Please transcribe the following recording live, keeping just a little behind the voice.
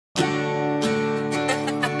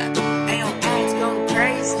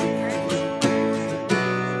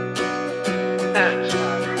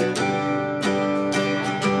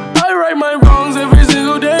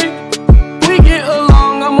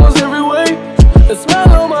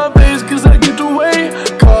smile on my face, cause I get the way.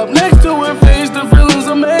 Cup next to her face, the feeling's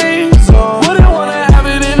amazing. Wouldn't wanna have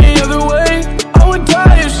it any other way. I would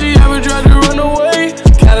die if she ever tried to run away.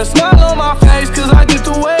 Got a smile on my face, cause I get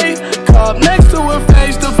the way. Cup next to her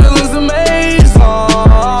face, the feeling's amazing.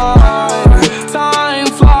 Time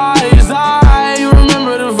flies, I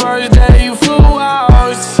remember the first day you flew out.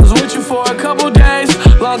 Was with you for a couple days,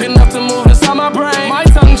 long enough to move inside my brain. My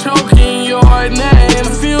tongue choking your name.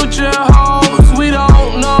 Future holds, we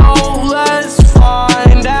don't know, let's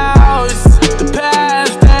find out. The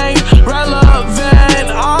past ain't relevant,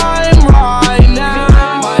 I'm right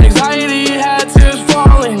now. My anxiety had tears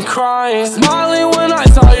falling, crying, smiling when I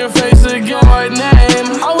saw your face again. Your name,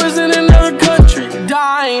 I was in another country,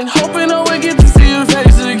 dying, hoping I would get to see your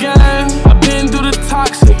face again. I've been through the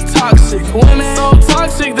toxic, women so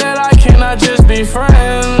toxic that I cannot just be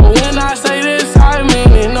friends. But when I say this, I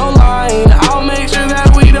mean it, no lying. I'll make sure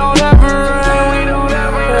that we don't ever end.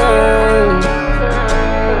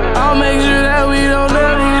 I'll make sure that we don't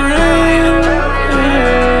ever end.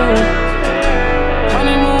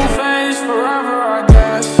 Honeymoon phase forever, I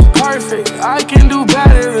guess. Perfect, I can do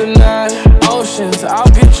better than that. Oceans,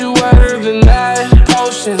 I'll get you wetter than that.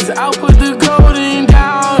 Potions, I'll put the golden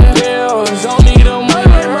down. Pills, don't need them when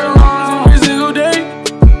it hurt lungs every single day.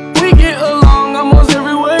 We get along almost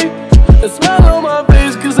every way. A smile on my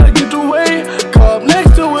face, cause I get the way. Cup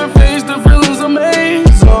next to her face, the feeling's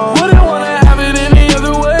amazing. Wouldn't wanna have it any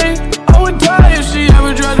other way. I would die if she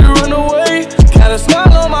ever tried to run away. Got a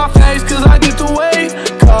smile on my face, cause I get the way.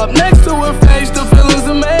 Cup next to her face, the feeling's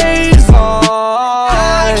amazing.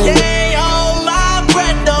 I can't hold my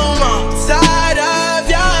breath no more. Tired of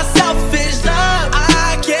your selfish love.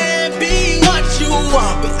 I can't be what you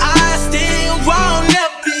want, but I still wanna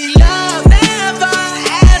be loved. Never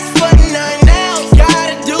ask for none else.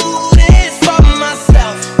 Gotta do this for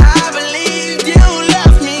myself. I believed you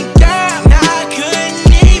loved me, girl. Now I couldn't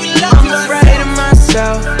even love myself. I'm afraid of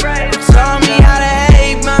myself. Taught me how to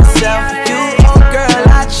hate myself. You, oh girl,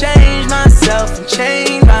 I changed myself and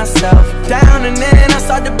changed myself down, and then I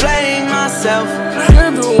start to blame myself.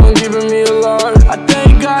 You're the one keeping me alive. I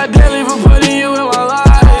thank God daily for putting you in my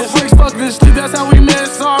life. Freaks, fuck this sleep, that's how we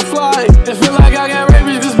miss our flight. It feel like I got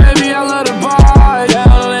rabies, cause baby I love the